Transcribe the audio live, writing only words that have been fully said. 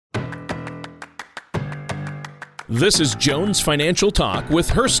This is Jones Financial Talk with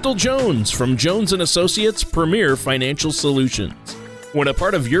Hurstel Jones from Jones & Associates Premier Financial Solutions. When a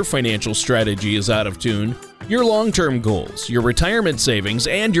part of your financial strategy is out of tune, your long-term goals, your retirement savings,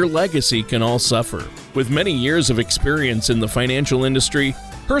 and your legacy can all suffer. With many years of experience in the financial industry,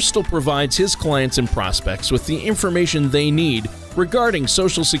 Hurstel provides his clients and prospects with the information they need regarding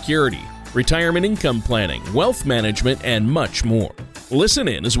Social Security, retirement income planning, wealth management, and much more. Listen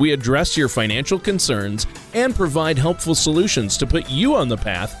in as we address your financial concerns and provide helpful solutions to put you on the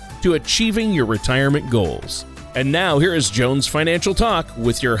path to achieving your retirement goals. And now here is Jones Financial Talk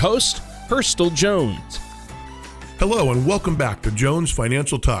with your host, Hurstel Jones. Hello and welcome back to Jones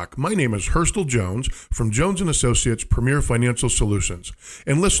Financial Talk. My name is Hurstel Jones from Jones & Associates Premier Financial Solutions.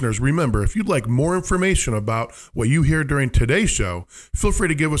 And listeners, remember, if you'd like more information about what you hear during today's show, feel free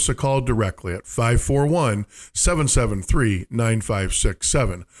to give us a call directly at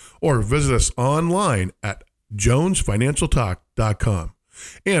 541-773-9567 or visit us online at jonesfinancialtalk.com.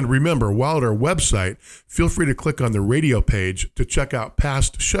 And remember, while at our website, feel free to click on the radio page to check out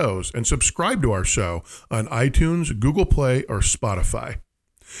past shows and subscribe to our show on iTunes, Google Play, or Spotify.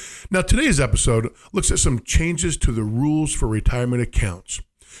 Now, today's episode looks at some changes to the rules for retirement accounts.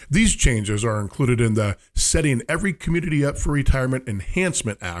 These changes are included in the Setting Every Community Up for Retirement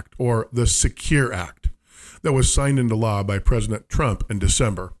Enhancement Act, or the SECURE Act, that was signed into law by President Trump in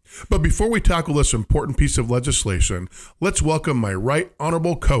December. But before we tackle this important piece of legislation, let's welcome my right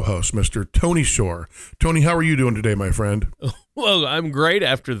honorable co-host, Mr. Tony Shore. Tony, how are you doing today, my friend? Well, I'm great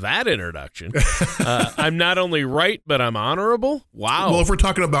after that introduction. I'm not only right, but I'm honorable? Wow. Well, if we're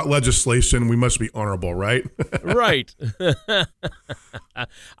talking about legislation, we must be honorable, right? Right.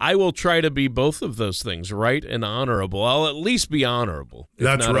 I will try to be both of those things, right and honorable. I'll at least be honorable.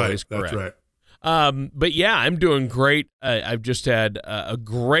 That's right. That's right. But yeah, I'm doing great. I've just had a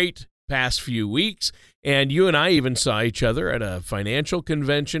great past few weeks, and you and I even saw each other at a financial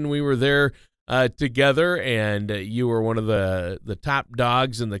convention. We were there together, and you were one of the top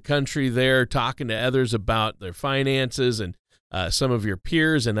dogs in the country there, talking to others about their finances and some of your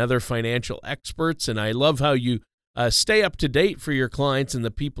peers and other financial experts. And I love how you stay up to date for your clients and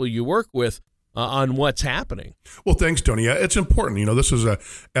the people you work with on what's happening. Well, thanks, Tony. Yeah, it's important. You know, this is a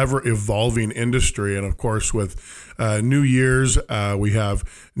ever-evolving industry. And, of course, with new years, we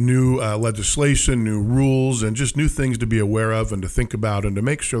have new legislation, new rules, and just new things to be aware of and to think about and to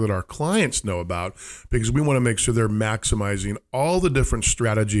make sure that our clients know about, because we want to make sure they're maximizing all the different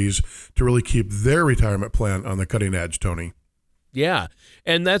strategies to really keep their retirement plan on the cutting edge, Tony. Yeah,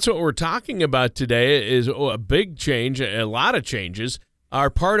 and that's what we're talking about today is a big change, a lot of changes are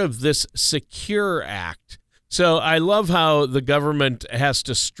part of this SECURE Act. So I love how the government has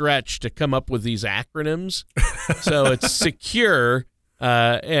to stretch to come up with these acronyms. So it's SECURE,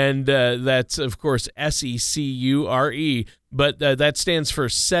 and that's, of course, SECURE, but that stands for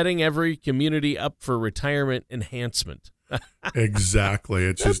Setting Every Community Up for Retirement Enhancement. Exactly.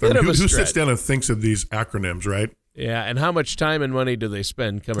 It's just, who sits down and thinks of these acronyms, right? Yeah, and how much time and money do they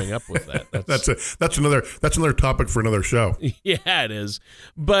spend coming up with that? That's another topic for another show. Yeah, it is.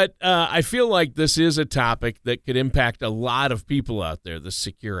 But I feel like this is a topic that could impact a lot of people out there, the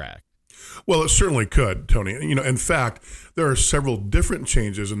SECURE Act. Well, it certainly could, Tony. You know, in fact, there are several different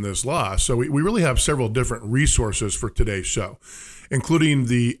changes in this law. So we really have several different resources for today's show, including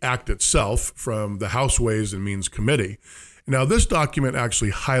the act itself from the House Ways and Means Committee. Now, this document actually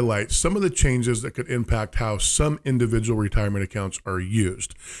highlights some of the changes that could impact how some individual retirement accounts are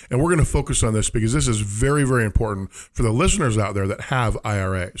used. And we're going to focus on this because this is very, very important for the listeners out there that have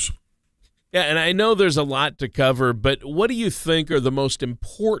IRAs. Yeah, and I know there's a lot to cover, but what do you think are the most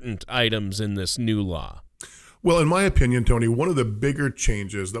important items in this new law? Well, in my opinion, Tony, one of the bigger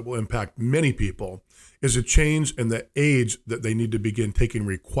changes that will impact many people is a change in the age that they need to begin taking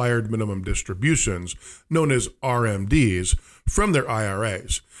required minimum distributions, known as RMDs, from their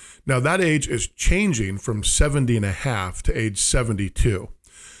IRAs. Now, that age is changing from 70 and a half to age 72.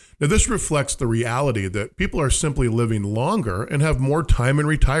 Now, this reflects the reality that people are simply living longer and have more time in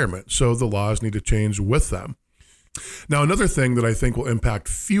retirement, so the laws need to change with them. Now, another thing that I think will impact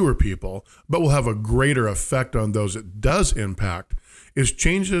fewer people, but will have a greater effect on those it does impact, is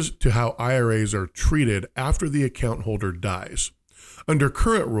changes to how IRAs are treated after the account holder dies. Under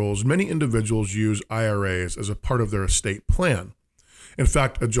current rules, many individuals use IRAs as a part of their estate plan. In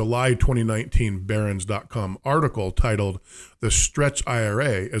fact, a July 2019 Barron's.com article titled "The Stretch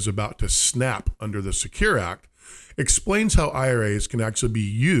IRA is About to Snap Under the SECURE Act" explains how IRAs can actually be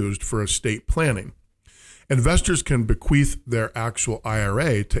used for estate planning. Investors can bequeath their actual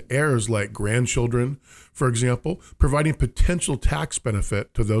IRA to heirs like grandchildren, for example, providing potential tax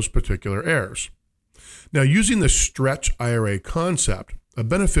benefit to those particular heirs. Now, using the Stretch IRA concept, a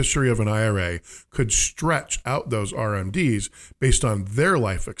beneficiary of an IRA could stretch out those RMDs based on their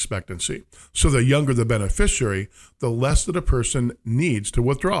life expectancy. So the younger the beneficiary, the less that a person needs to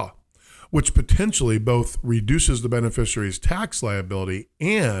withdraw, which potentially both reduces the beneficiary's tax liability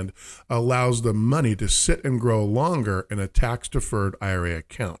and allows the money to sit and grow longer in a tax-deferred IRA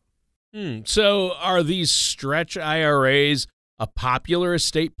account. So are these Stretch IRAs a popular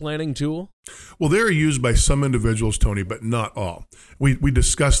estate planning tool? Well, they're used by some individuals, Tony, but not all. We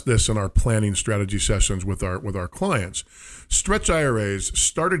discussed this in our planning strategy sessions with our clients. Stretch IRAs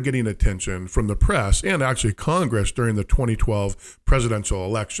started getting attention from the press and actually Congress during the 2012 presidential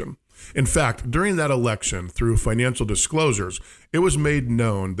election. In fact, during that election, through financial disclosures, it was made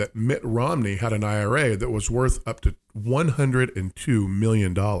known that Mitt Romney had an IRA that was worth up to $102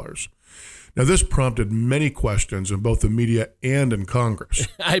 million. Now, this prompted many questions in both the media and in Congress.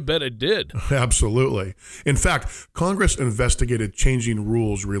 I bet it did. Absolutely. In fact, Congress investigated changing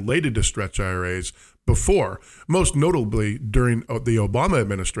rules related to Stretch IRAs before, most notably during the Obama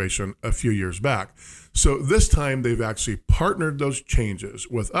administration a few years back. So this time they've actually partnered those changes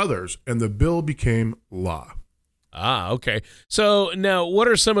with others, and the bill became law. Ah, okay. So now what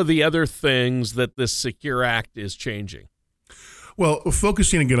are some of the other things that this Secure Act is changing? Well,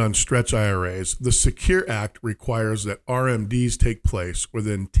 focusing again on Stretch IRAs, the Secure Act requires that RMDs take place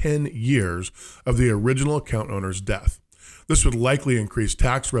within 10 years of the original account owner's death. This would likely increase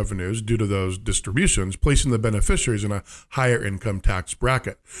tax revenues due to those distributions, placing the beneficiaries in a higher income tax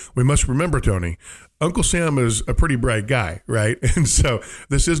bracket. We must remember, Tony, Uncle Sam is a pretty bright guy, right? And so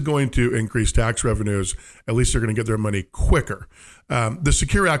this is going to increase tax revenues. At least they're going to get their money quicker. The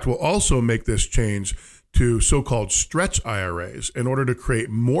Secure Act will also make this change to so-called Stretch IRAs in order to create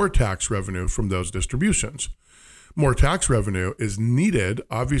more tax revenue from those distributions. More tax revenue is needed,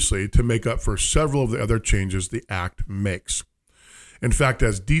 obviously, to make up for several of the other changes the Act makes. In fact,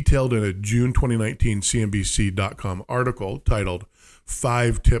 as detailed in a June 2019 CNBC.com article titled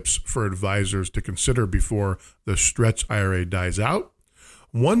 5 Tips for Advisors to Consider Before the Stretch IRA Dies Out,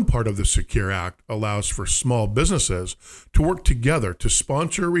 one part of the Secure Act allows for small businesses to work together to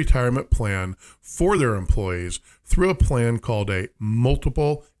sponsor a retirement plan for their employees through a plan called a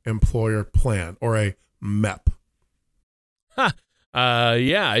multiple employer plan, or a MEP.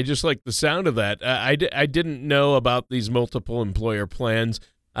 Yeah, I just like the sound of that. I didn't know about these multiple employer plans.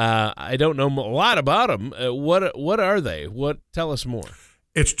 I don't know a lot about them. What are they? Tell us more.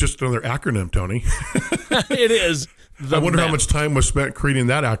 It's just another acronym, Tony. It is. I wonder how much time was spent creating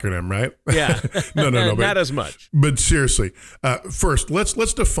that acronym, right? Yeah. No. Not as much. But seriously, first,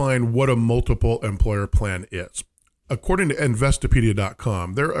 let's define what a multiple employer plan is. According to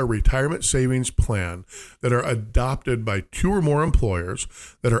Investopedia.com, they're a retirement savings plan that are adopted by 2 or more employers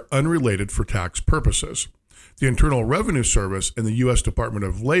that are unrelated for tax purposes. The Internal Revenue Service and the U.S. Department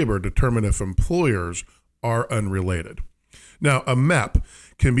of Labor determine if employers are unrelated. Now, a MEP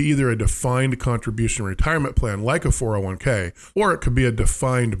can be either a defined contribution retirement plan like a 401k, or it could be a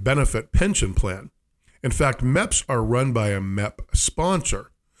defined benefit pension plan. In fact, MEPs are run by a MEP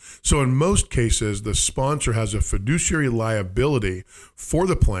sponsor. So in most cases, the sponsor has a fiduciary liability for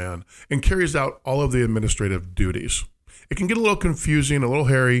the plan and carries out all of the administrative duties. It can get a little confusing, a little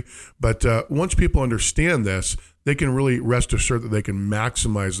hairy, but once people understand this, they can really rest assured that they can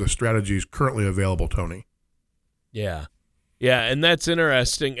maximize the strategies currently available, Tony. Yeah. Yeah, and that's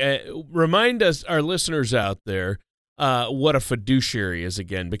interesting. Remind us, our listeners out there, what a fiduciary is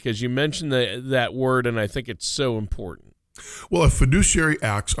again, because you mentioned that word, and I think it's so important. Well, a fiduciary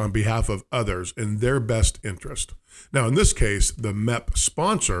acts on behalf of others in their best interest. Now, in this case, the MEP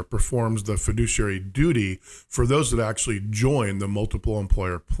sponsor performs the fiduciary duty for those that actually join the multiple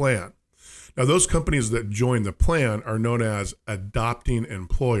employer plan. Now, those companies that join the plan are known as adopting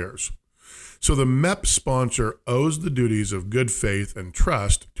employers. So the MEP sponsor owes the duties of good faith and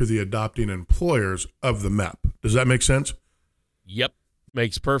trust to the adopting employers of the MEP. Does that make sense? Yep,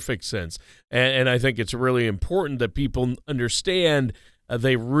 makes perfect sense. And I think it's really important that people understand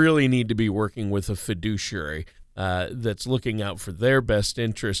they really need to be working with a fiduciary that's looking out for their best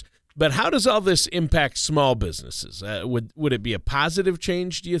interest. But how does all this impact small businesses? Would it be a positive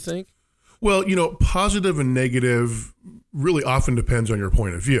change, do you think? Well, positive and negative really often depends on your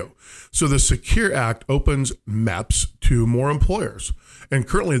point of view. So the Secure Act opens MEPs to more employers. And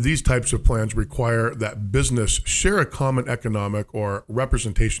currently these types of plans require that business share a common economic or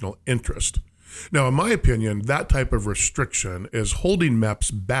representational interest. Now, in my opinion, that type of restriction is holding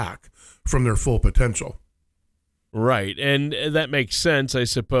MEPs back from their full potential. Right. And that makes sense, I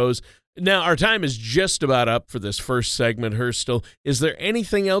suppose. Now, our time is just about up for this first segment, Hurstel. Is there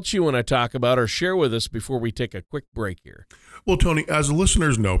anything else you want to talk about or share with us before we take a quick break here? Well, Tony, as the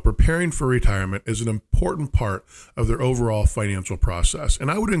listeners know, preparing for retirement is an important part of their overall financial process. And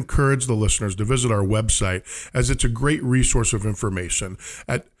I would encourage the listeners to visit our website, as it's a great resource of information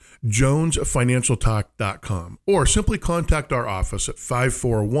at jonesfinancialtalk.com, or simply contact our office at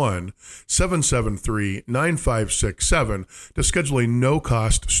 541-773-9567 to schedule a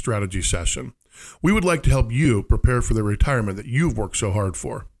no-cost strategy session. We would like to help you prepare for the retirement that you've worked so hard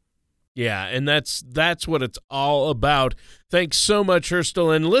for. Yeah, and that's what it's all about. Thanks so much,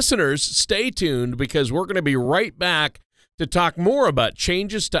 Hurstel. And listeners, stay tuned, because we're going to be right back to talk more about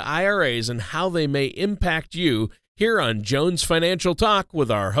changes to IRAs and how they may impact you here on Jones Financial Talk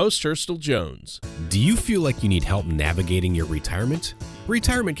with our host, Hurstel Jones. Do you feel like you need help navigating your retirement?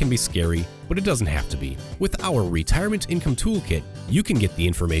 Retirement can be scary, but it doesn't have to be. With our Retirement Income Toolkit, you can get the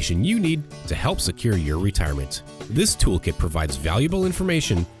information you need to help secure your retirement. This toolkit provides valuable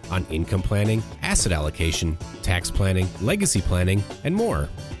information on income planning, asset allocation, tax planning, legacy planning, and more.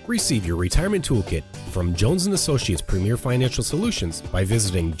 Receive your Retirement Toolkit from Jones & Associates Premier Financial Solutions by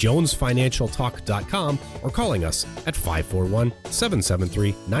visiting jonesfinancialtalk.com or calling us at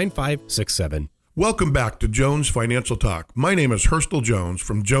 541-773-9567. Welcome back to Jones Financial Talk. My name is Hurstel Jones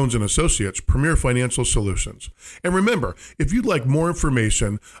from Jones & Associates Premier Financial Solutions. And remember, if you'd like more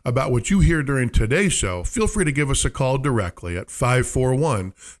information about what you hear during today's show, feel free to give us a call directly at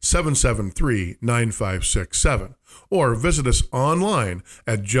 541-773-9567 or visit us online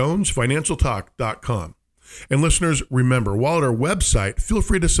at jonesfinancialtalk.com. And listeners, remember, while at our website, feel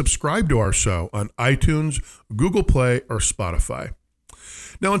free to subscribe to our show on iTunes, Google Play, or Spotify.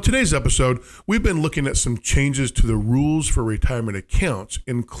 Now, in today's episode, we've been looking at some changes to the rules for retirement accounts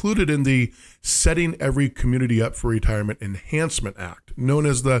included in the Setting Every Community Up for Retirement Enhancement Act, known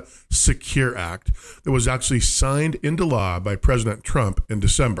as the Secure Act, that was actually signed into law by President Trump in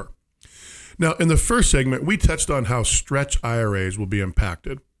December. Now, in the first segment, we touched on how Stretch IRAs will be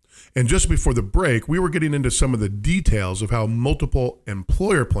impacted. And just before the break, we were getting into some of the details of how multiple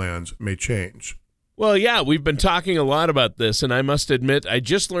employer plans may change. Well, yeah, we've been talking a lot about this, and I must admit, I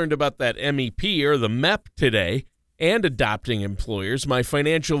just learned about that MEP or the MEP today and adopting employers. My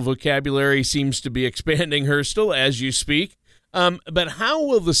financial vocabulary seems to be expanding, Hurstel, as you speak. But how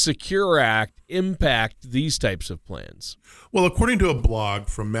will the Secure Act impact these types of plans? Well, according to a blog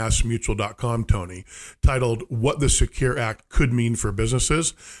from massmutual.com, Tony, titled What the Secure Act Could Mean for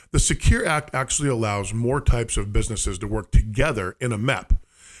Businesses, the Secure Act actually allows more types of businesses to work together in a MEP.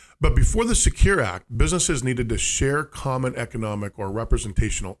 But before the Secure Act, businesses needed to share common economic or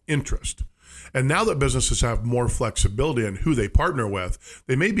representational interest. And now that businesses have more flexibility in who they partner with,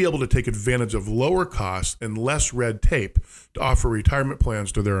 they may be able to take advantage of lower costs and less red tape to offer retirement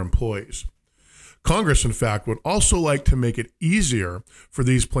plans to their employees. Congress, in fact, would also like to make it easier for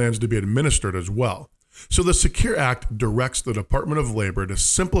these plans to be administered as well. So the Secure Act directs the Department of Labor to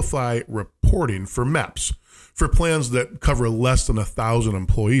simplify reporting for MEPs, for plans that cover less than 1,000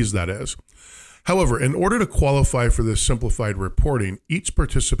 employees, that is. However, in order to qualify for this simplified reporting, each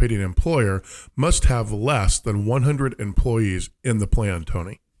participating employer must have less than 100 employees in the plan,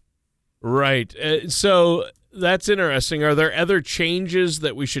 Tony. Right. So that's interesting. Are there other changes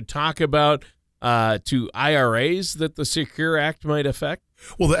that we should talk about to IRAs that the Secure Act might affect?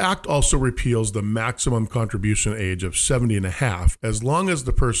 Well, the Act also repeals the maximum contribution age of 70 and a half, as long as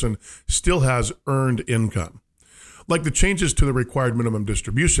the person still has earned income. Like the changes to the required minimum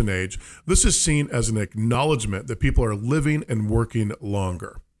distribution age, this is seen as an acknowledgement that people are living and working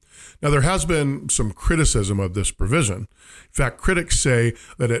longer. Now, there has been some criticism of this provision. In fact, critics say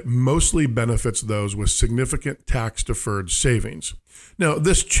that it mostly benefits those with significant tax-deferred savings. Now,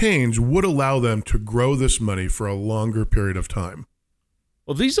 this change would allow them to grow this money for a longer period of time.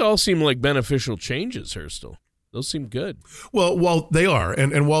 Well, these all seem like beneficial changes, Hurstel. Those seem good. Well, while they are,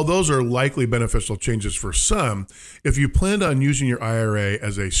 and while those are likely beneficial changes for some, if you planned on using your IRA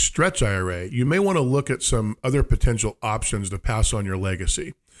as a stretch IRA, you may want to look at some other potential options to pass on your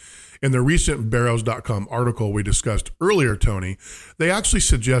legacy. In the recent Barrows.com article we discussed earlier, Tony, they actually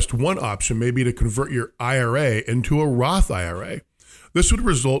suggest one option may be to convert your IRA into a Roth IRA. This would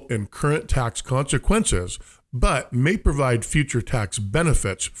result in current tax consequences, but may provide future tax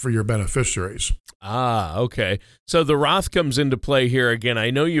benefits for your beneficiaries. Ah, okay. So the Roth comes into play here again. I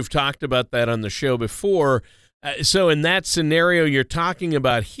know you've talked about that on the show before. So in that scenario you're talking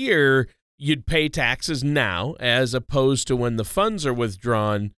about here, you'd pay taxes now as opposed to when the funds are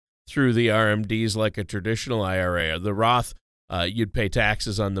withdrawn through the RMDs like a traditional IRA. The Roth you'd pay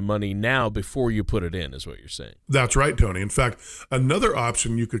taxes on the money now before you put it in, is what you're saying. That's right, Tony. In fact, another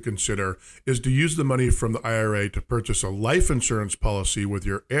option you could consider is to use the money from the IRA to purchase a life insurance policy with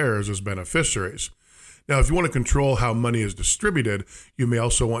your heirs as beneficiaries. Now, if you want to control how money is distributed, you may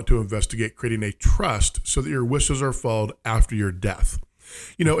also want to investigate creating a trust so that your wishes are followed after your death.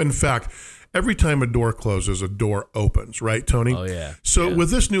 In fact, every time a door closes, a door opens, right, Tony? Oh, yeah. So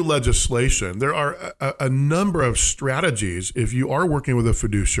with this new legislation, there are a number of strategies, if you are working with a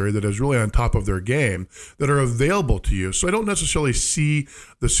fiduciary that is really on top of their game, that are available to you. So I don't necessarily see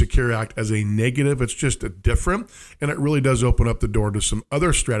the Secure Act as a negative. It's just a different, and it really does open up the door to some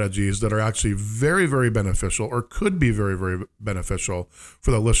other strategies that are actually very, very beneficial, or could be very, very beneficial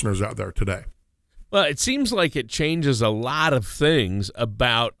for the listeners out there today. Well, it seems like it changes a lot of things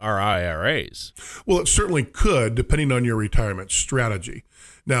about our IRAs. Well, it certainly could, depending on your retirement strategy.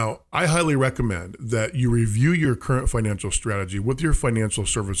 Now, I highly recommend that you review your current financial strategy with your financial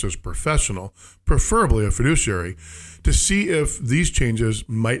services professional, preferably a fiduciary, to see if these changes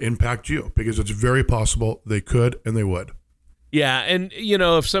might impact you, because it's very possible they could and they would. Yeah, and,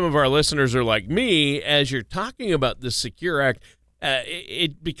 if some of our listeners are like me, as you're talking about the Secure Act,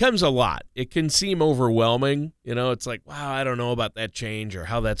 it becomes a lot. It can seem overwhelming. It's like, wow, I don't know about that change or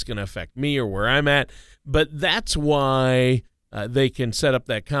how that's going to affect me or where I'm at. But that's why they can set up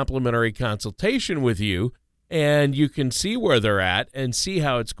that complimentary consultation with you, and you can see where they're at and see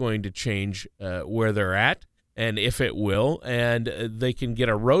how it's going to change where they're at and if it will, and they can get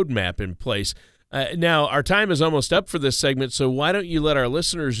a roadmap in place. Now, our time is almost up for this segment, so why don't you let our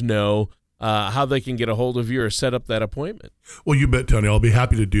listeners know how they can get a hold of you or set up that appointment? Well, you bet, Tony. I'll be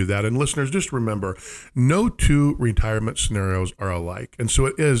happy to do that. And listeners, just remember, no two retirement scenarios are alike. And so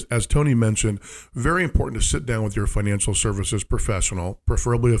it is, as Tony mentioned, very important to sit down with your financial services professional,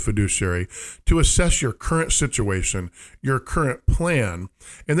 preferably a fiduciary, to assess your current situation, your current plan,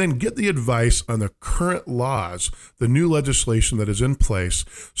 and then get the advice on the current laws, the new legislation that is in place.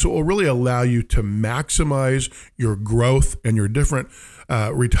 So it will really allow you to maximize your growth and your different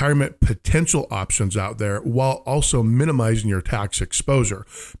retirement potential options out there, while also minimizing your tax exposure,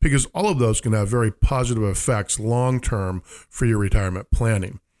 because all of those can have very positive effects long-term for your retirement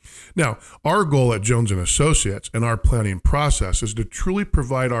planning. Now, our goal at Jones & Associates and our planning process is to truly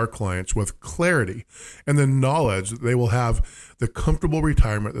provide our clients with clarity and the knowledge that they will have the comfortable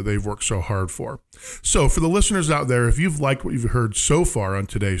retirement that they've worked so hard for. So for the listeners out there, if you've liked what you've heard so far on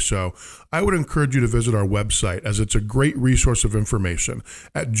today's show, I would encourage you to visit our website, as it's a great resource of information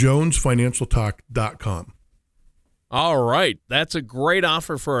at jonesfinancialtalk.com. All right. That's a great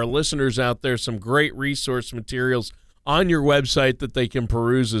offer for our listeners out there. Some great resource materials on your website that they can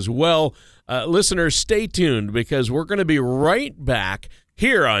peruse as well. Listeners, stay tuned, because we're going to be right back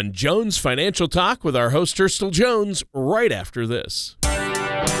here on Jones Financial Talk with our host, Hurstel Jones, right after this.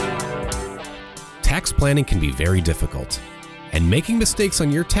 Tax planning can be very difficult, and making mistakes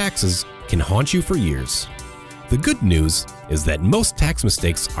on your taxes can haunt you for years. The good news is that most tax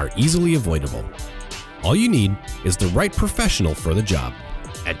mistakes are easily avoidable. All you need is the right professional for the job.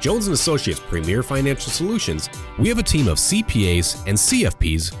 At Jones & Associates Premier Financial Solutions, we have a team of CPAs and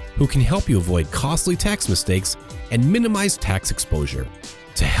CFPs who can help you avoid costly tax mistakes and minimize tax exposure.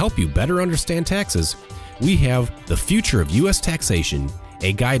 To help you better understand taxes, we have The Future of U.S. Taxation,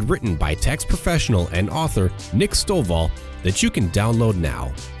 a guide written by tax professional and author Nick Stovall that you can download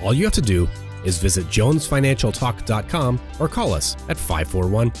now. All you have to do is visit jonesfinancialtalk.com or call us at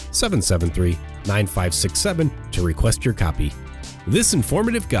 541-773-9567 to request your copy. This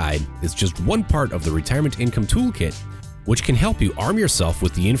informative guide is just one part of the Retirement Income Toolkit, which can help you arm yourself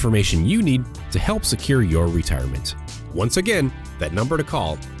with the information you need to help secure your retirement. Once again, that number to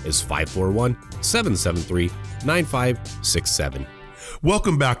call is 541-773-9567.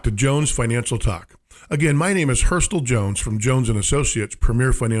 Welcome back to Jones Financial Talk. Again, my name is Hurstel Jones from Jones & Associates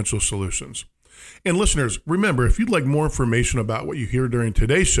Premier Financial Solutions. And listeners, remember, if you'd like more information about what you hear during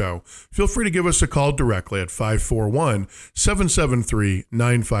today's show, feel free to give us a call directly at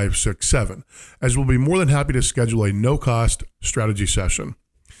 541-773-9567, as we'll be more than happy to schedule a no-cost strategy session.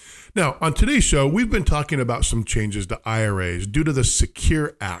 Now, on today's show, we've been talking about some changes to IRAs due to the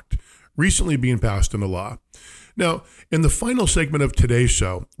Secure Act recently being passed into law. Now, in the final segment of today's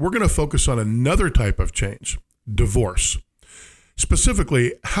show, we're going to focus on another type of change, divorce.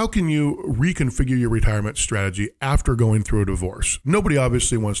 Specifically, how can you reconfigure your retirement strategy after going through a divorce? Nobody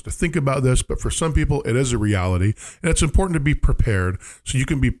obviously wants to think about this, but for some people, it is a reality, and it's important to be prepared so you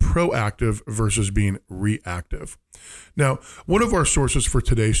can be proactive versus being reactive. Now, one of our sources for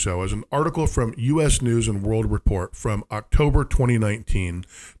today's show is an article from U.S. News and World Report from October 2019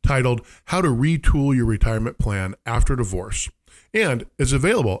 titled, How to Retool Your Retirement Plan After Divorce. and is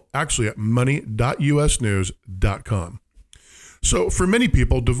available actually at money.usnews.com. So for many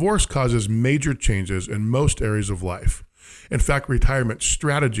people, divorce causes major changes in most areas of life. In fact, retirement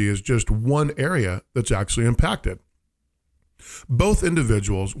strategy is just one area that's actually impacted. Both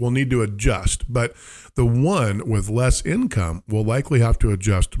individuals will need to adjust, but the one with less income will likely have to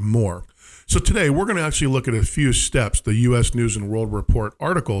adjust more. So today, we're going to actually look at a few steps the U.S. News and World Report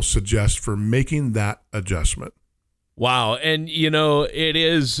article suggests for making that adjustment. Wow. And, it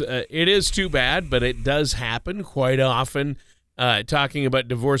is too bad, but it does happen quite often, talking about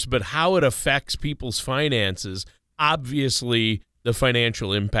divorce, but how it affects people's finances. Obviously, the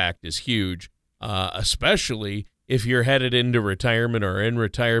financial impact is huge, especially if you're headed into retirement or in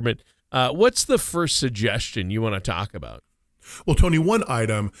retirement. What's the first suggestion you want to talk about? Well, Tony, one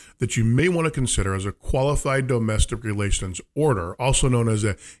item that you may want to consider is a qualified domestic relations order, also known as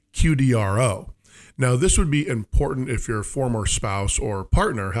a QDRO. Now, this would be important if your former spouse or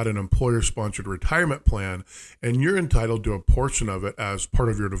partner had an employer-sponsored retirement plan and you're entitled to a portion of it as part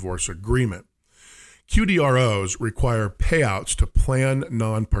of your divorce agreement. QDROs require payouts to plan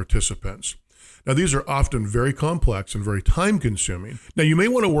non-participants. Now, these are often very complex and very time-consuming. Now, you may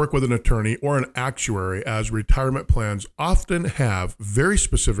want to work with an attorney or an actuary, as retirement plans often have very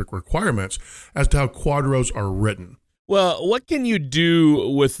specific requirements as to how QDROs are written. Well, what can you do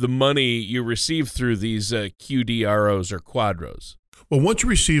with the money you receive through these QDROs or QDROs? Well, once you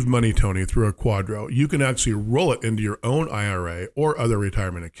receive money, Tony, through a QDRO, you can actually roll it into your own IRA or other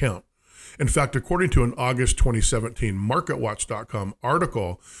retirement account. In fact, according to an August 2017 MarketWatch.com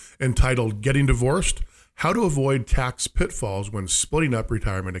article entitled Getting Divorced, How to Avoid Tax Pitfalls When Splitting Up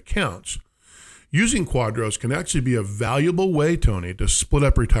Retirement Accounts, using QDROs can actually be a valuable way, Tony, to split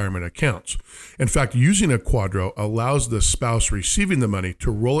up retirement accounts. In fact, using a QDRO allows the spouse receiving the money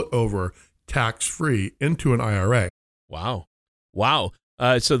to roll it over tax-free into an IRA. Wow.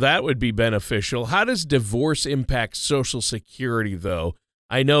 So that would be beneficial. How does divorce impact Social Security, though?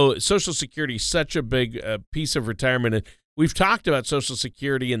 I know Social Security is such a big piece of retirement, and we've talked about Social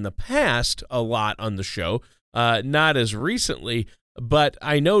Security in the past a lot on the show, not as recently, but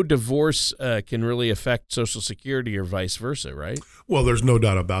I know divorce can really affect Social Security or vice versa, right? Well, there's no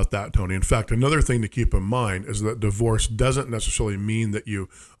doubt about that, Tony. In fact, another thing to keep in mind is that divorce doesn't necessarily mean that you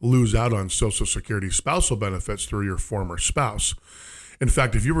lose out on Social Security spousal benefits through your former spouse. In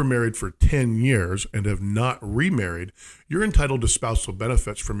fact, if you were married for 10 years and have not remarried, you're entitled to spousal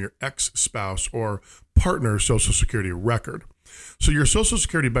benefits from your ex-spouse or partner's Social Security record. So your Social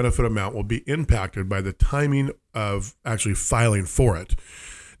Security benefit amount will be impacted by the timing of actually filing for it.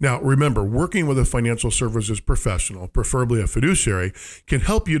 Now, remember, working with a financial services professional, preferably a fiduciary, can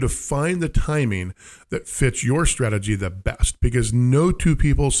help you to find the timing that fits your strategy the best, because no two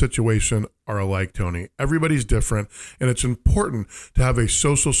people's situation are alike, Tony. Everybody's different, and it's important to have a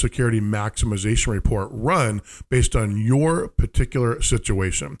Social Security maximization report run based on your particular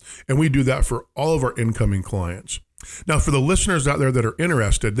situation. And we do that for all of our incoming clients. Now, for the listeners out there that are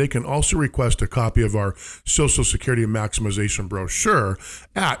interested, they can also request a copy of our Social Security maximization brochure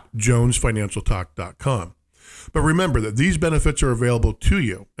at jonesfinancialtalk.com. But remember that these benefits are available to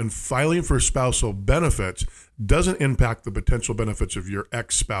you, and filing for spousal benefits doesn't impact the potential benefits of your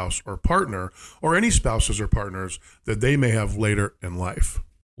ex-spouse or partner, or any spouses or partners that they may have later in life.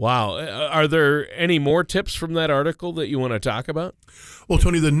 Wow. Are there any more tips from that article that you want to talk about? Well,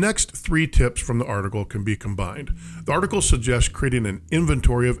 Tony, the next 3 tips from the article can be combined. The article suggests creating an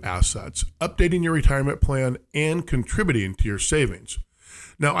inventory of assets, updating your retirement plan, and contributing to your savings.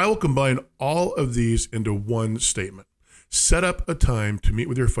 Now, I will combine all of these into one statement. Set up a time to meet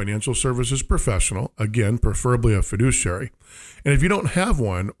with your financial services professional, again, preferably a fiduciary. And if you don't have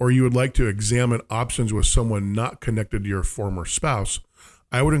one, or you would like to examine options with someone not connected to your former spouse,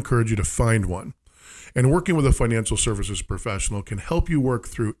 I would encourage you to find one. And working with a financial services professional can help you work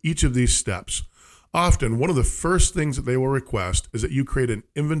through each of these steps. Often, one of the first things that they will request is that you create an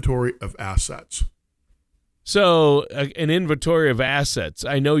inventory of assets. So, an inventory of assets.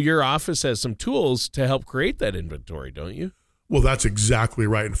 I know your office has some tools to help create that inventory, don't you? Well, that's exactly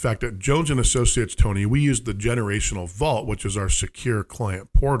right. In fact, at Jones & Associates, Tony, we use the Generational Vault, which is our secure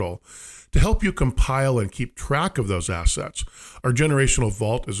client portal, to help you compile and keep track of those assets. Our Generational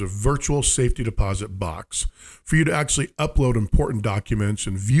Vault is a virtual safety deposit box for you to actually upload important documents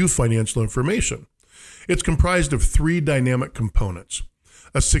and view financial information. It's comprised of 3 dynamic components: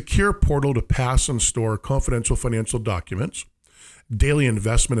 a secure portal to pass and store confidential financial documents, daily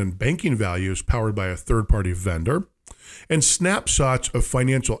investment and banking values powered by a third-party vendor, and snapshots of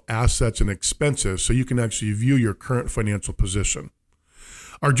financial assets and expenses so you can actually view your current financial position.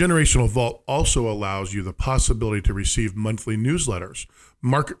 Our Generational Vault also allows you the possibility to receive monthly newsletters,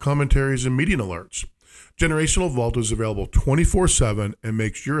 market commentaries, and meeting alerts. Generational Vault is available 24/7 and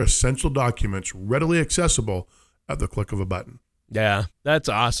makes your essential documents readily accessible at the click of a button. Yeah, that's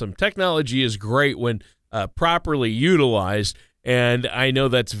awesome. Technology is great when properly utilized, and I know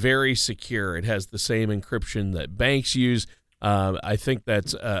that's very secure. It has the same encryption that banks use. I think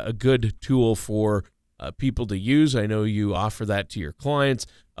that's a good tool for people to use. I know you offer that to your clients.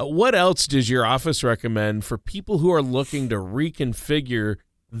 What else does your office recommend for people who are looking to reconfigure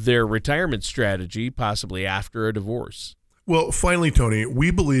their retirement strategy, possibly after a divorce? Well, finally, Tony, we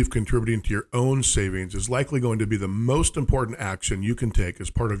believe contributing to your own savings is likely going to be the most important action you can take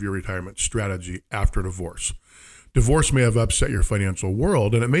as part of your retirement strategy after divorce. Divorce may have upset your financial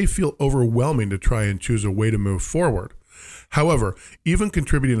world, and it may feel overwhelming to try and choose a way to move forward. However, even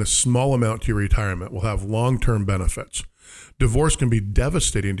contributing a small amount to your retirement will have long-term benefits. Divorce can be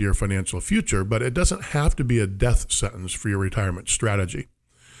devastating to your financial future, but it doesn't have to be a death sentence for your retirement strategy.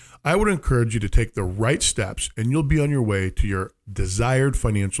 I would encourage you to take the right steps, and you'll be on your way to your desired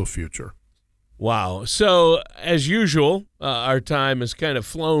financial future. Wow. So, as usual, our time has kind of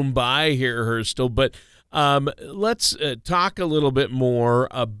flown by here, Hurstel, but let's talk a little bit more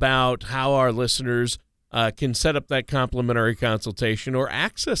about how our listeners can set up that complimentary consultation or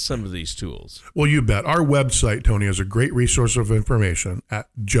access some of these tools. Well, you bet. Our website, Tony, is a great resource of information at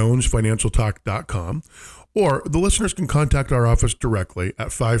jonesfinancialtalk.com, or the listeners can contact our office directly at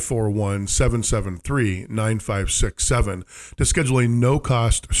 541-773-9567 to schedule a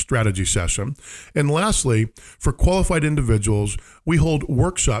no-cost strategy session. And lastly, for qualified individuals, we hold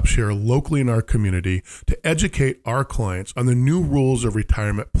workshops here locally in our community to educate our clients on the new rules of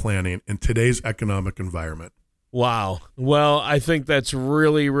retirement planning in today's economic environment. Wow. Well, I think that's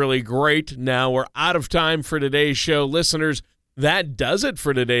really, really great. Now we're out of time for today's show. Listeners, that does it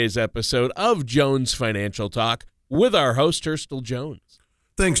for today's episode of Jones Financial Talk with our host, Hurstel Jones.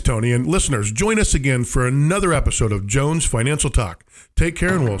 Thanks, Tony. And listeners, join us again for another episode of Jones Financial Talk. Take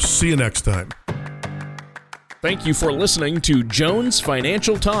care, and we'll see you next time. Thank you for listening to Jones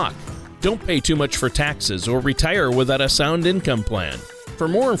Financial Talk. Don't pay too much for taxes or retire without a sound income plan. For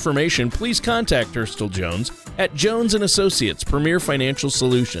more information, please contact Hurstel Jones at Jones & Associates Premier Financial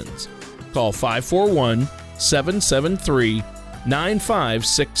Solutions. Call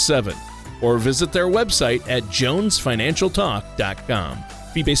 541-773-9567 or visit their website at jonesfinancialtalk.com.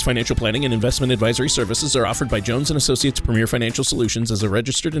 Fee-based financial planning and investment advisory services are offered by Jones & Associates Premier Financial Solutions as a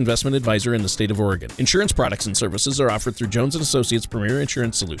registered investment advisor in the state of Oregon. Insurance products and services are offered through Jones & Associates Premier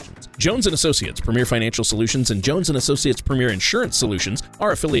Insurance Solutions. Jones & Associates Premier Financial Solutions and Jones & Associates Premier Insurance Solutions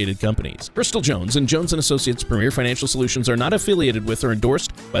are affiliated companies. Hurstel Jones and Jones & Associates Premier Financial Solutions are not affiliated with or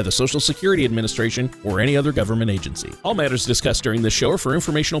endorsed by the Social Security Administration or any other government agency. All matters discussed during this show are for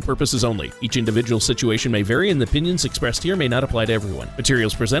informational purposes only. Each individual situation may vary, and the opinions expressed here may not apply to everyone. Materials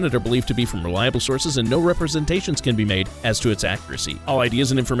presented are believed to be from reliable sources, and no representations can be made as to its accuracy. All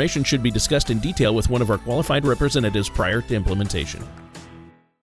ideas and information should be discussed in detail with one of our qualified representatives prior to implementation.